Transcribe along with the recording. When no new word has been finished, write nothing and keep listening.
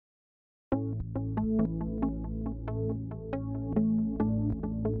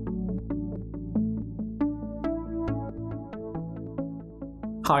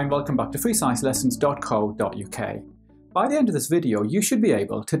Hi and welcome back to freesciencelessons.co.uk. By the end of this video, you should be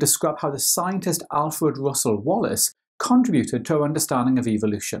able to describe how the scientist Alfred Russel Wallace contributed to our understanding of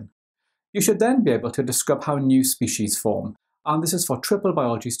evolution. You should then be able to describe how new species form, and this is for triple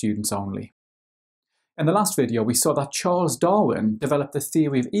biology students only. In the last video, we saw that Charles Darwin developed the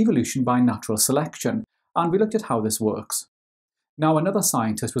theory of evolution by natural selection, and we looked at how this works. Now, another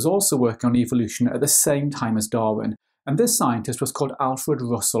scientist was also working on evolution at the same time as Darwin, and this scientist was called Alfred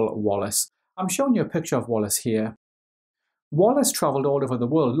Russel Wallace. I'm showing you a picture of Wallace here. Wallace travelled all over the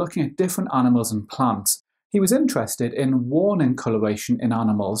world looking at different animals and plants. He was interested in warning coloration in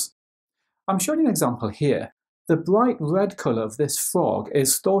animals. I'm showing you an example here. The bright red colour of this frog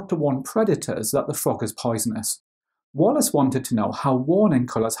is thought to warn predators that the frog is poisonous. Wallace wanted to know how warning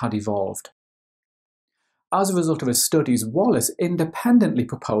colours had evolved. As a result of his studies, Wallace independently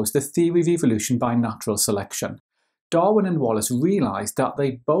proposed the theory of evolution by natural selection. Darwin and Wallace realised that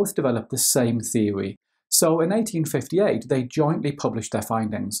they both developed the same theory, so in 1858 they jointly published their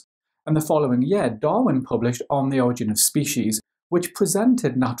findings. And the following year, Darwin published On the Origin of Species, which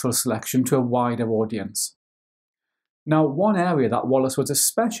presented natural selection to a wider audience. Now, one area that Wallace was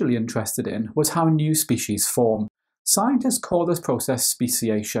especially interested in was how new species form. Scientists call this process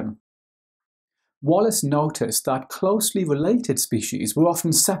speciation. Wallace noticed that closely related species were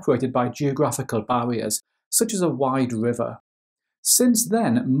often separated by geographical barriers, such as a wide river. Since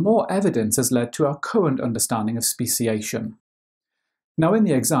then, more evidence has led to our current understanding of speciation. Now, in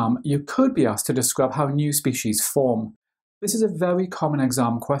the exam, you could be asked to describe how new species form. This is a very common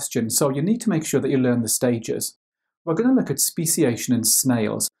exam question, so you need to make sure that you learn the stages. We're going to look at speciation in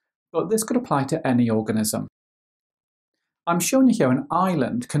snails, but this could apply to any organism. I'm showing you here an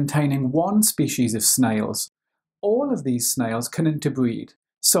island containing one species of snails. All of these snails can interbreed,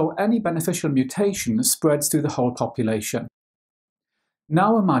 so any beneficial mutation spreads through the whole population.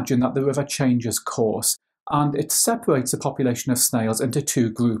 Now imagine that the river changes course, and it separates the population of snails into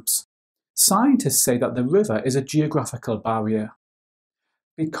two groups. Scientists say that the river is a geographical barrier.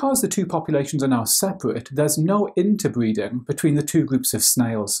 Because the two populations are now separate, there's no interbreeding between the two groups of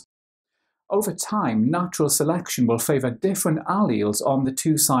snails. Over time, natural selection will favour different alleles on the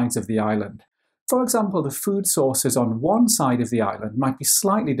two sides of the island. For example, the food sources on one side of the island might be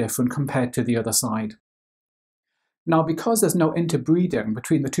slightly different compared to the other side. Now, because there's no interbreeding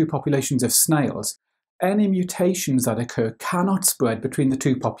between the two populations of snails, any mutations that occur cannot spread between the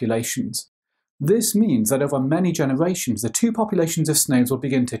two populations. This means that over many generations, the two populations of snails will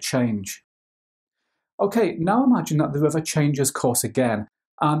begin to change. Okay, now imagine that the river changes course again,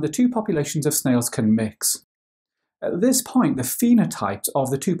 and the two populations of snails can mix. At this point, the phenotypes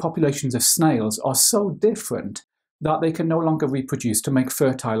of the two populations of snails are so different that they can no longer reproduce to make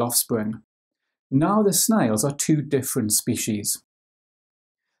fertile offspring. Now the snails are two different species.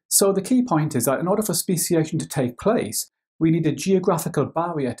 So the key point is that in order for speciation to take place, we need a geographical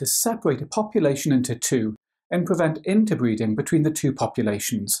barrier to separate a population into two and prevent interbreeding between the two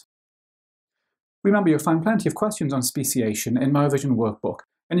populations. Remember, you'll find plenty of questions on speciation in my revision workbook,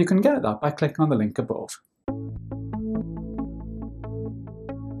 and you can get that by clicking on the link above.